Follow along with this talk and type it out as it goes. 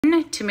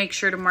again to make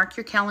sure to mark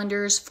your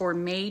calendars for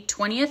May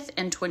 20th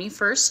and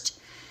 21st,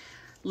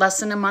 less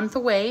than a month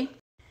away.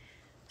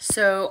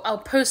 So I'll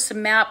post a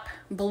map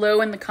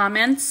below in the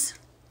comments.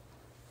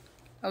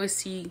 I always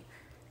see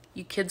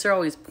you kids are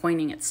always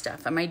pointing at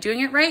stuff. Am I doing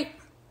it right?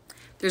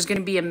 There's going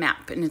to be a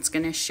map, and it's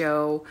going to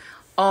show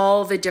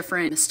all the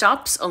different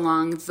stops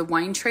along the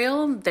wine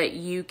trail that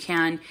you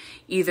can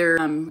either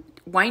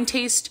wine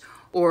taste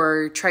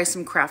or try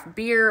some craft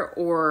beer,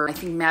 or I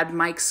think Mad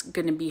Mike's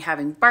going to be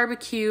having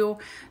barbecue.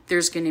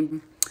 There's going to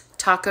be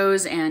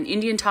tacos and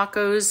Indian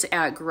tacos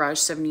at Garage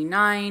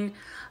 79.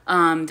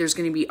 There's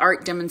going to be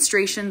art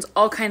demonstrations,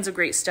 all kinds of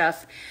great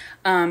stuff.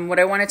 What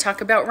I want to talk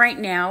about right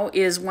now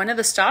is one of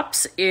the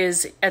stops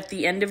is at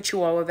the end of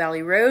Chihuahua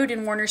Valley Road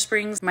in Warner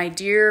Springs. My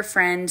dear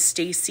friend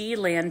Stacey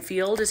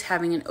Landfield is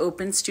having an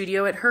open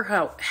studio at her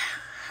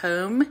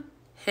home.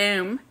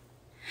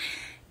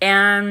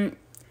 And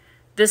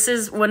this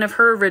is one of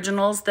her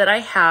originals that I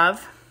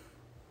have.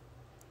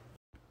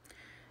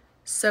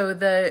 So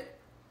the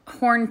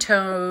horned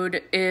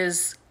toad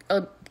is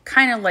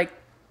kind of like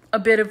a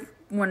bit of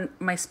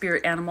my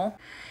spirit animal.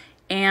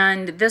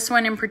 And this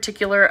one in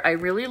particular, I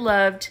really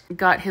loved.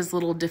 Got his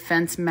little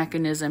defense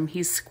mechanism.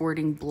 He's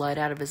squirting blood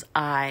out of his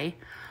eye.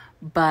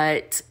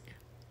 But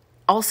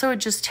also it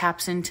just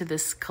taps into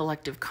this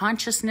collective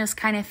consciousness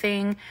kind of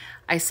thing.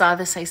 I saw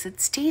this, I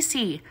said,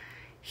 Stacey,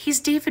 he's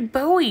David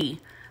Bowie.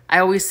 I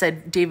always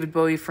said David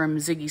Bowie from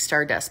Ziggy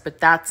Stardust, but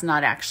that's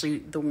not actually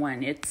the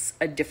one. It's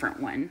a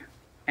different one.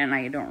 And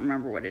I don't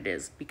remember what it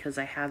is because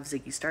I have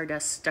Ziggy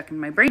Stardust stuck in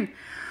my brain.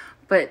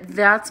 But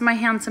that's my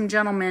handsome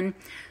gentleman.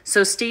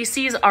 So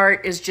Stacey's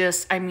art is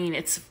just, I mean,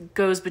 it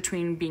goes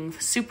between being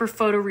super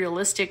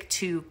photorealistic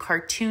to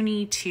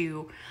cartoony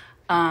to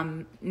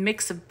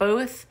mix of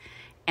both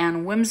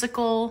and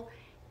whimsical.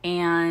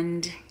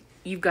 And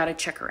you've got to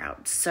check her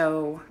out.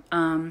 So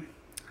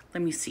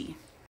let me see.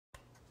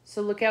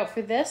 So look out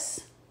for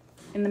this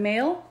in the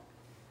mail.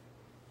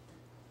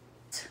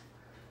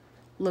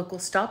 Local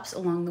stops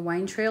along the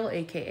wine trail,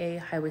 aka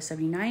Highway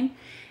 79,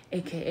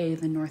 aka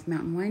the North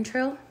Mountain Wine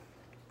Trail.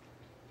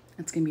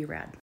 That's going to be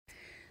rad.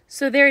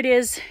 So there it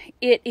is.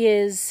 It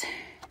is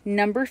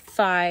number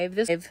 5.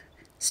 This is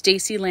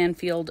Stacey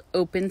Landfield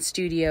Open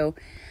Studio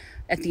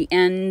at the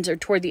end or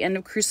toward the end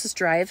of Cruces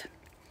Drive.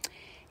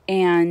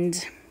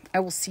 And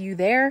I will see you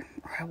there,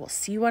 or I will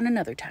see you on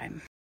another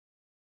time.